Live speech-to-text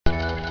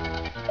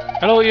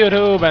Hello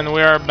YouTube, and we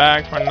are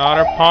back for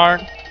another part.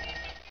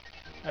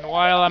 And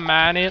while I'm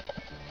at it,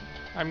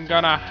 I'm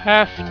gonna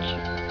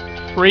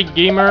ask Freak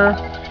Gamer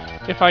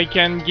if I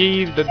can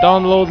give the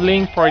download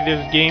link for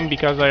this game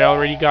because I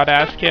already got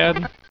asked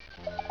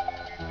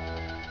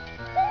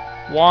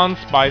once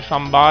by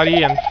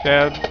somebody and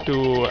said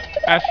to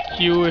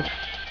ask you if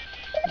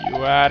you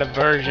had a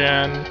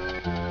version.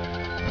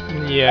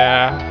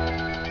 Yeah.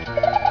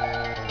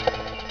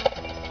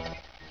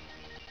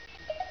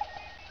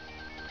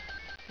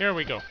 Here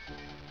we go.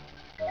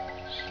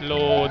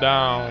 Slow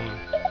down.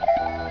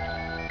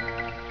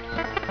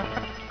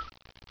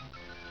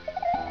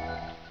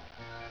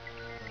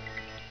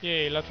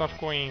 Yay, lots of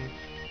coins.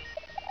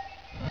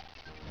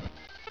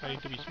 I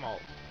need to be small.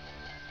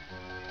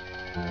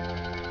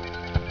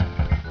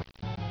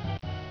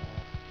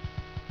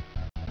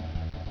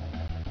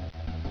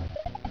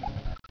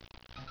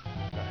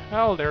 The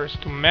hell, there's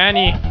too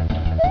many.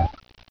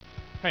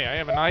 Hey, I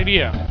have an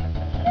idea.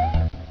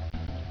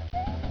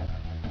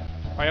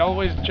 I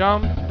always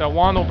jump, the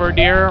one over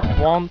there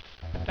won't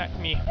attack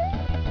me.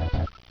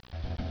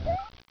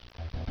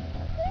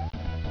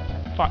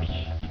 Fuck,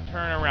 he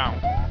turn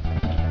around.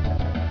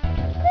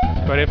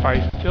 But if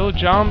I still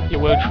jump, it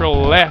will throw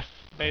less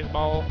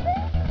baseball.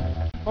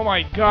 Oh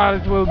my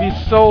god, it will be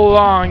so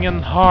long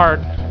and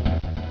hard.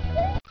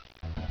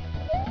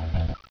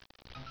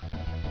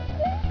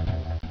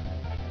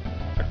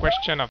 It's a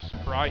question of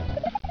sprite.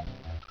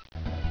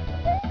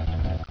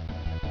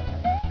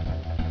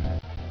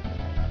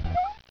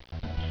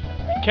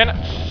 I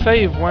cannot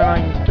save when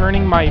I'm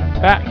turning my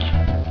back.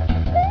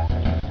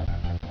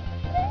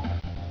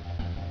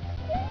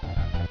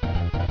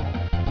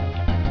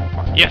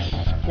 Yes,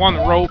 one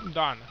rope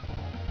done.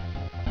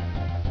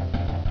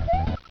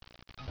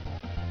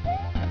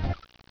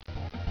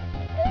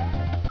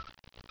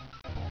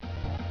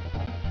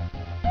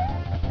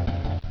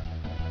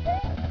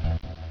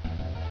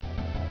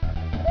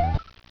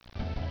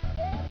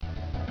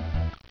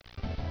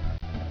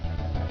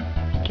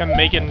 Can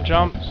make it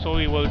jump, so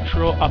he will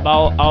throw a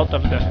ball out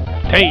of the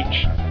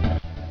stage.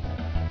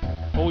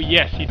 Oh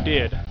yes, he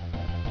did.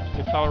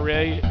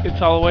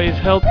 It's always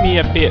helped me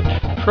a bit.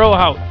 Throw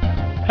out.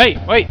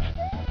 Hey, wait!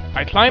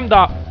 I climbed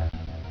up.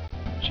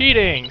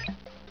 Cheating.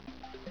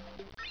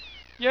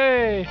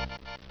 Yay!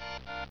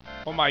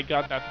 Oh my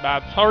god, that's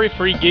bad. Sorry,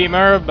 free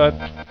gamer, but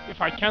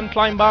if I can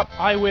climb up,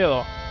 I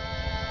will.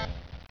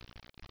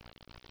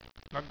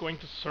 Not going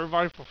to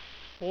survive for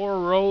 4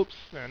 ropes,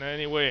 and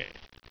anyway.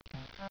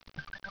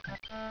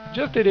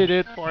 Just did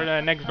it for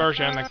the next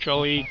version,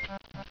 actually.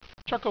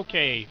 Choco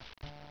Cave.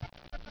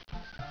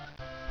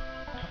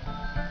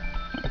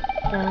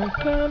 Dun,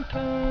 dun,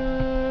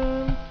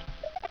 dun.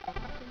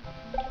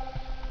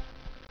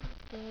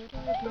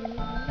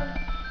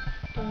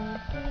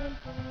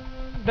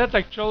 That's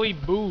actually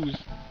booze.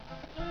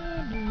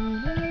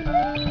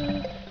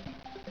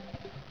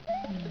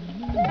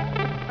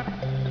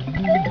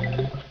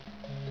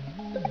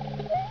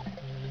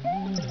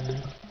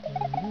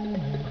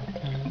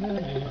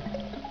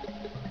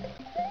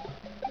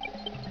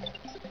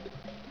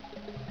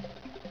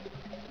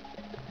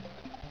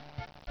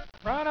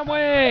 Run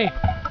away!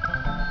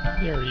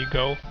 There you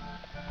go.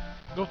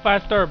 Go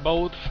faster,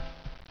 boats.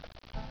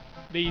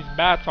 These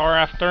bats are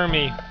after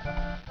me.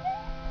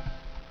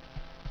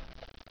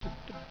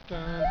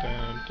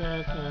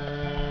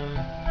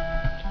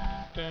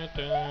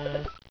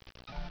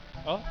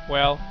 Oh,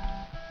 well.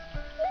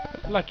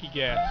 Lucky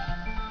guess.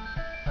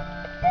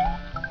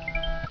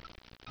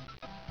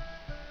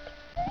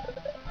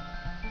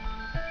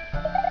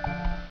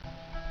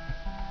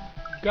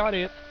 Got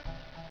it.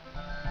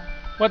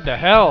 What the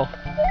hell?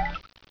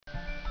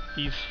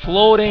 He's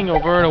floating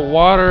over the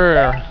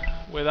water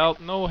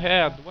without no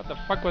head. What the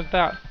fuck was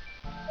that?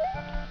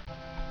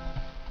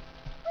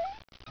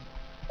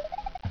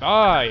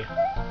 Die!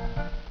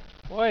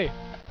 Wait,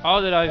 how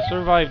did I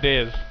survive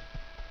this?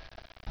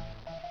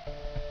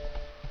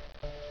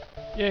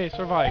 Yay,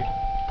 survived.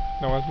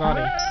 No, it's not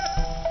it.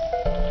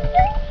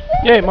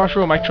 Yay,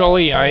 mushroom,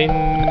 actually, I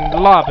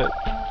love it.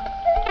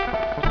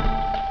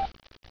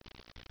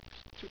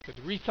 Stupid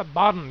reset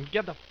button,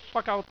 get the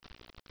fuck out.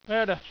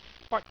 Where the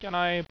fuck can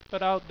I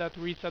put out that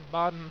reset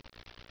button?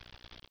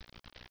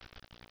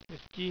 This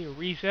key,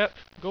 reset.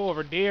 Go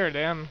over there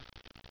then.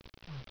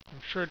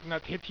 I'm sure it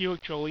not hit you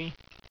actually.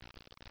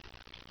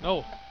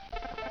 No.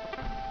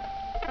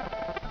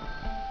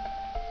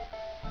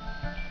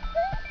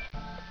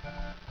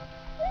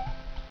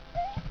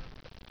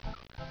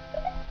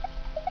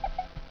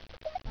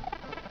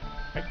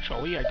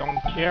 Actually, I don't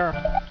care.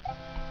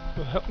 It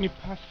will help me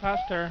pass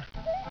faster.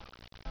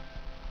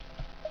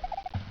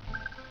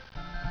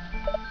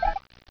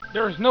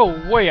 There's no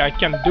way I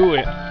can do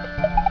it.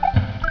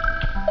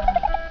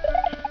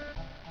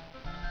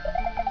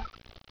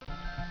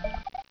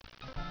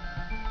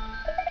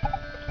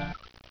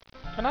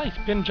 Can I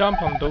spin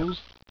jump on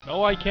those?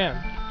 No, I can't.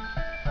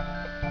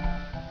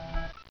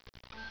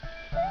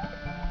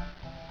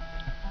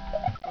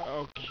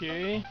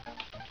 Okay.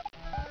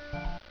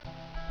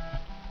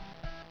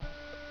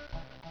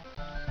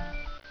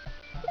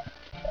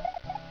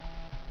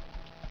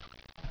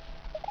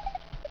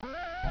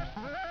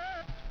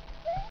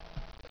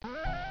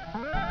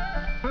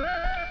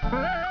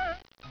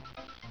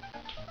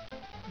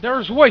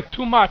 There's way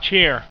too much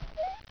here.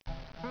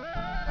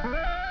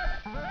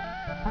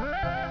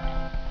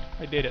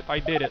 I did it. I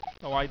did it.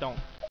 No, I don't.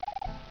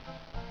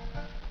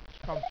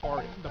 Come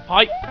for it. The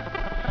pipe.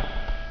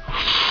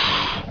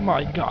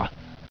 My God.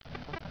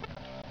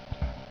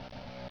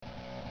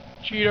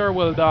 Cheater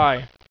will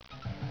die.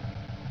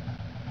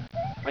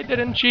 I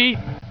didn't cheat.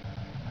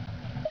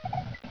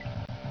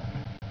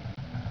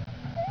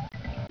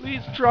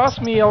 Please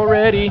trust me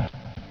already.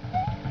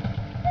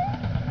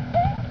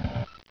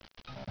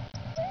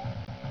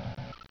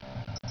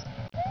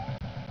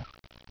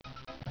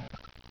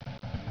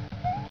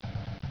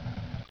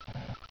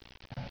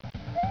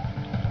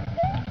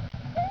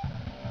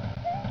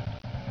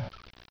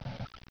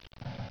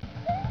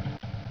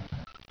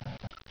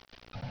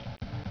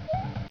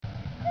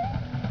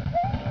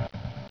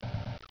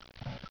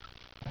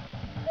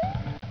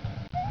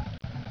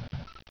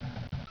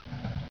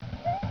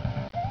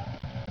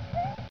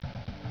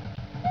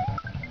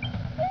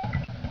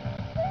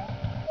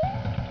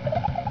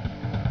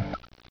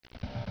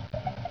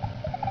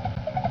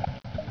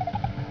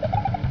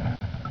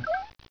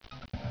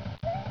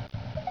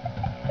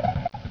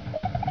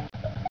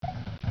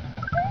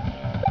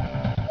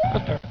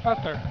 Faster,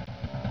 faster.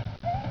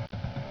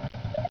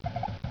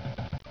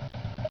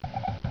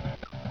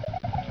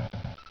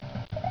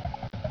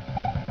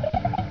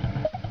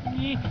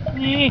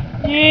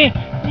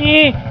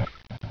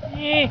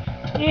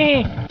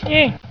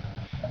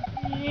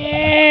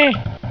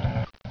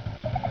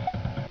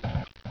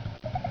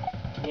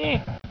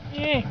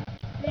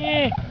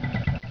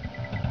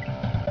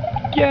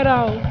 Get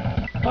out!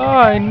 Oh,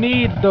 I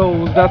need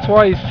those. That's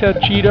why I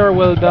said cheater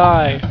will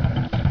die.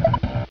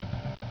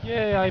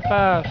 Yay, I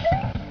passed.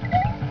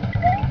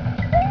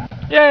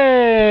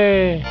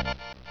 Yay!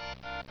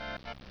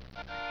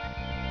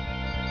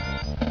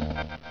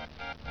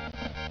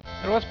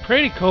 It was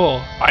pretty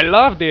cool. I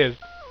love this.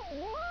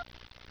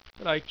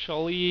 But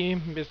actually,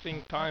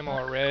 missing time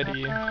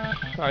already.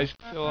 I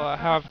still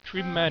have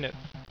 3 minutes.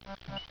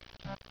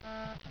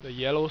 The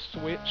yellow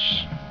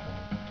switch.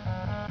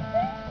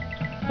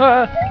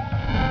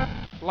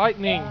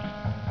 Lightning.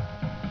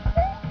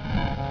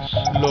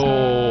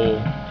 Slow.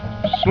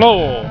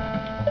 Slow.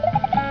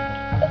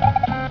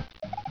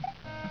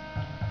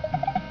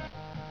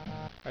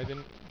 I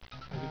didn't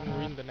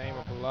read the name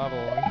of the level.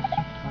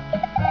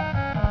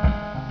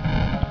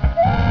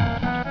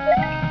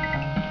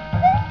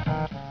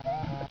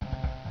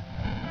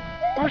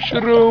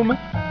 Mushroom.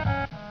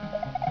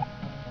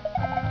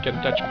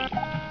 Can't touch me.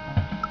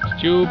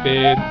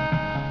 Stupid.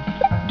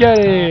 Get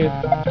it.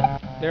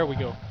 There we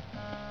go.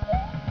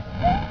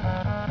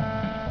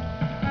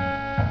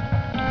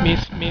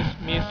 Miss.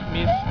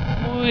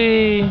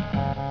 Whee.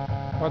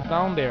 What's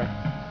down there?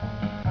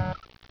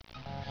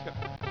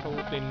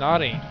 Absolutely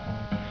nothing.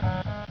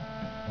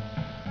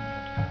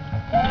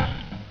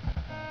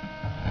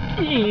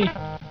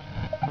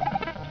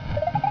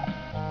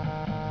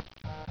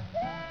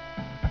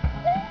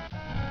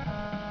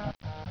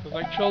 Does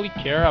I actually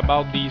care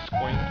about these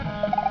coins?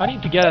 I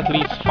need to get at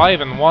least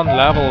 5 in one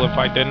level if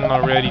I didn't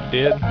already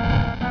did.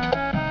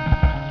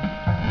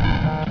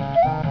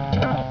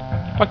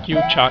 Fuck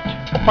you, Chuck.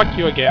 Fuck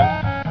you again.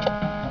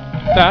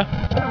 Die.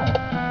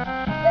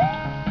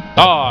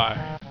 Fuck.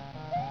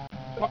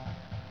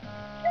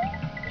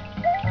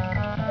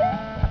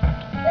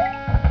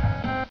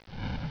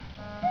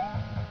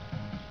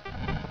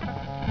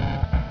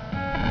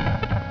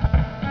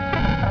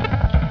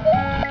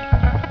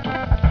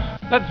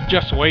 Let's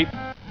just wait.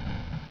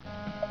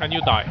 And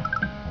you die.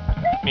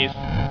 Miss.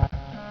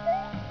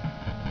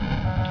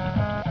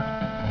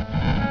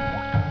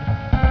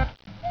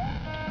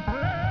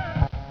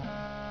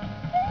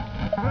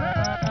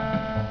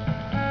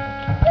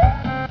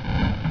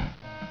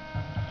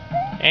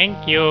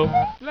 Thank you.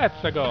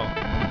 Let's go.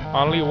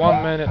 Only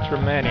 1 minute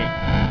remaining.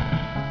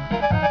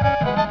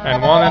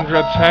 And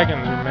 100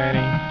 seconds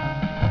remaining.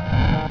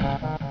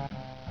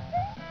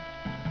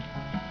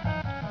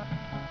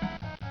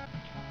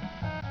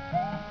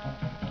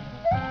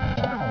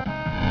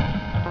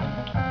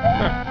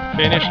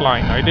 Finish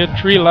line. I did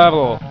 3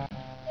 levels.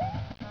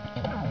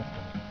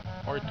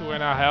 Or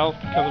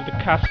 2.5 because of the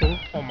castle.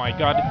 Oh my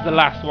god, it's the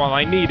last one.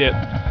 I need it.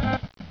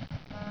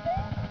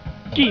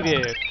 Give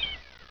it.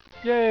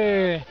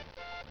 Yay!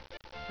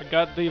 I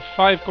got the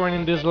 5 coin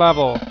in this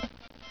level.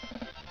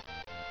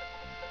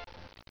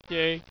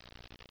 Yay.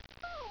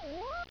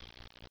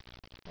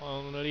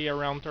 Only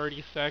around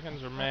 30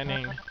 seconds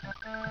remaining.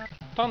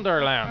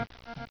 Thunderland.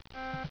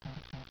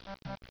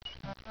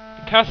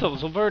 The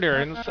castle's over there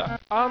and it's an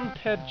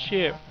undead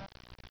ship.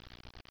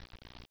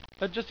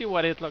 Let's just see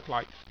what it looks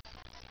like.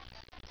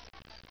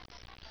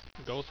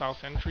 Ghost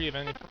house entry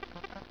even if...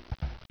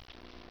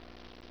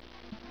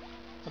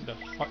 What the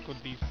fuck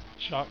would these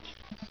shots?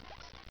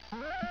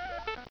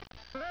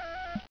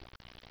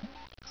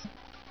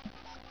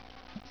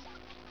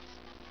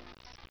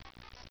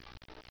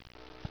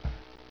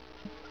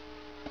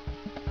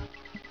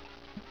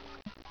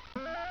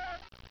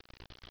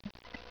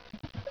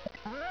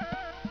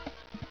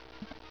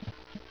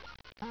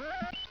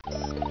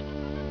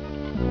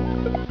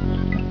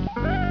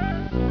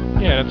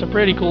 it's a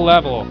pretty cool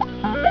level.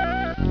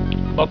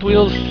 But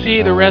we'll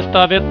see the rest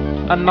of it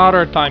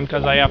another time,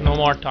 because I have no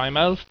more time.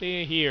 I'll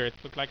stay here. It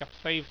looks like a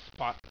safe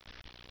spot.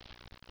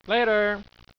 Later!